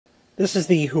This is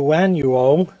the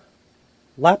HUANUO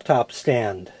laptop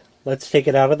stand. Let's take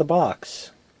it out of the box.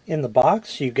 In the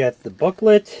box you get the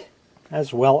booklet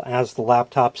as well as the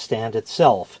laptop stand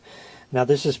itself. Now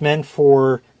this is meant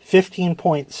for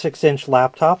 15.6 inch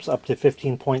laptops up to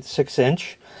 15.6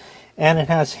 inch, and it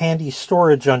has handy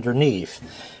storage underneath.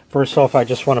 First off, I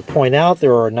just want to point out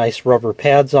there are nice rubber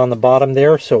pads on the bottom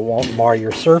there so it won't mar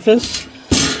your surface,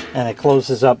 and it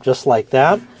closes up just like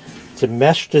that. It's a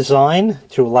mesh design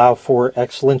to allow for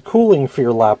excellent cooling for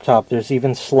your laptop. There's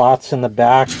even slots in the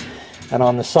back and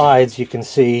on the sides. You can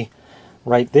see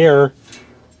right there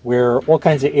where all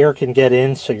kinds of air can get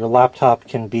in so your laptop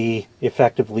can be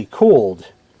effectively cooled.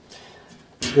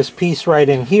 This piece right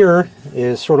in here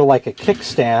is sort of like a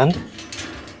kickstand,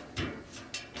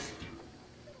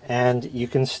 and you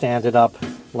can stand it up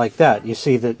like that. You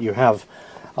see that you have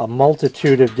a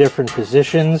multitude of different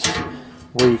positions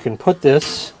where you can put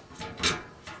this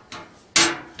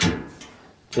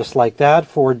just like that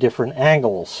for different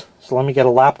angles. So let me get a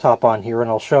laptop on here and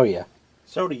I'll show you.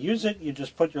 So to use it, you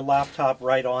just put your laptop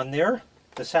right on there.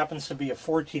 This happens to be a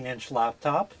 14-inch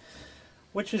laptop,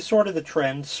 which is sort of the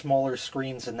trend, smaller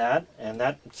screens and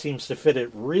that seems to fit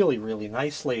it really, really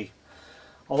nicely.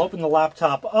 I'll open the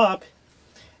laptop up,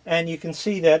 and you can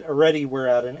see that already we're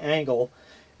at an angle,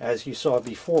 as you saw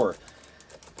before.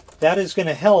 That is going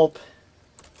to help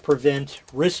prevent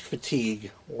wrist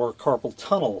fatigue or carpal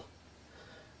tunnel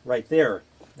right there.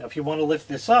 Now if you want to lift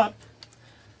this up,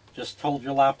 just hold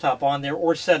your laptop on there,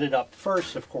 or set it up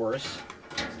first, of course.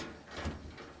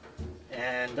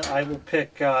 And I will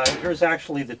pick, here's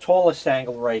actually the tallest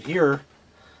angle right here.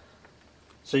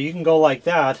 So you can go like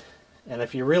that, and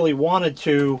if you really wanted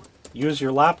to use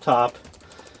your laptop,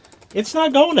 it's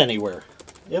not going anywhere.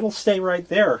 It'll stay right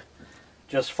there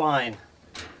just fine.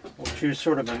 We'll choose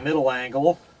sort of a middle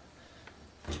angle.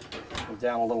 Go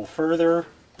down a little further,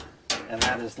 and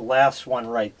that is the last one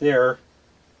right there.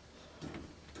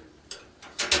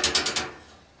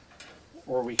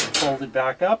 Or we can fold it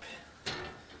back up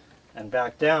and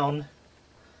back down,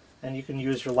 and you can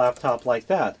use your laptop like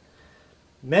that.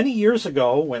 Many years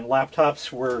ago, when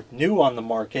laptops were new on the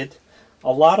market,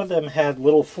 a lot of them had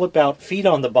little flip-out feet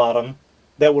on the bottom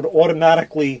that would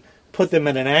automatically put them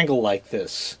at an angle like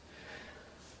this.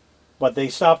 But they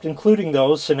stopped including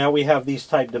those, so now we have these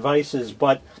type devices.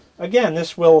 But again,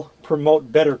 this will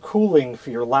promote better cooling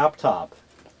for your laptop.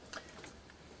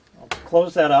 I'll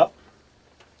close that up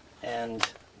and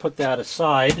put that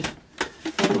aside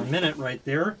for a minute right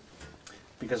there,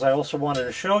 because I also wanted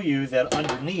to show you that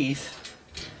underneath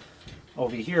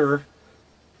over here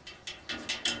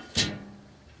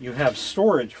you have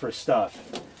storage for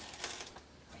stuff.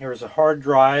 Here's a hard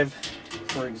drive,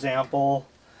 for example,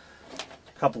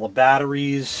 a couple of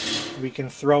batteries we can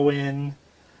throw in,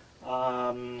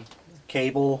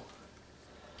 cable,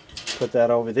 put that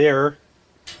over there,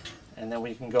 and then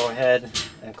we can go ahead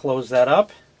and close that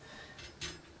up.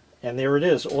 And there it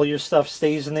is. All your stuff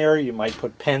stays in there. You might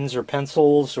put pens or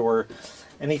pencils or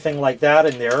anything like that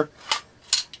in there,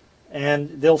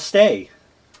 and they'll stay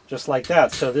just like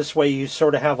that. So this way you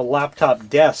sort of have a laptop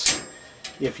desk,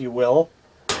 if you will,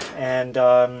 and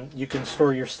you can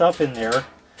store your stuff in there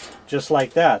just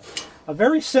like that. A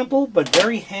very simple but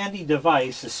very handy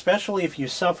device, especially if you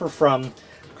suffer from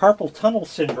carpal tunnel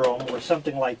syndrome or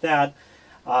something like that.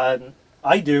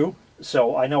 I do,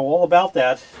 so I know all about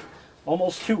that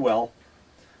almost too well.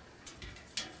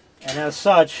 And as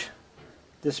such,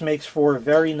 this makes for a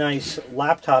very nice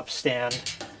laptop stand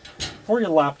for your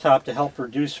laptop to help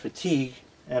reduce fatigue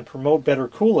and promote better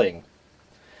cooling.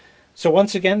 So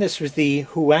once again, this was the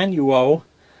HUANUO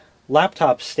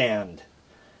laptop stand.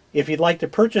 If you'd like to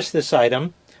purchase this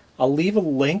item, I'll leave a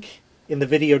link in the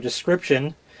video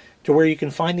description to where you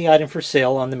can find the item for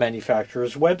sale on the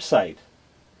manufacturer's website.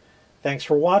 Thanks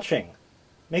for watching.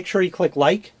 Make sure you click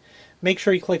like, make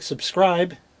sure you click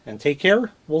subscribe, and take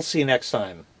care. We'll see you next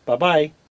time. Bye-bye.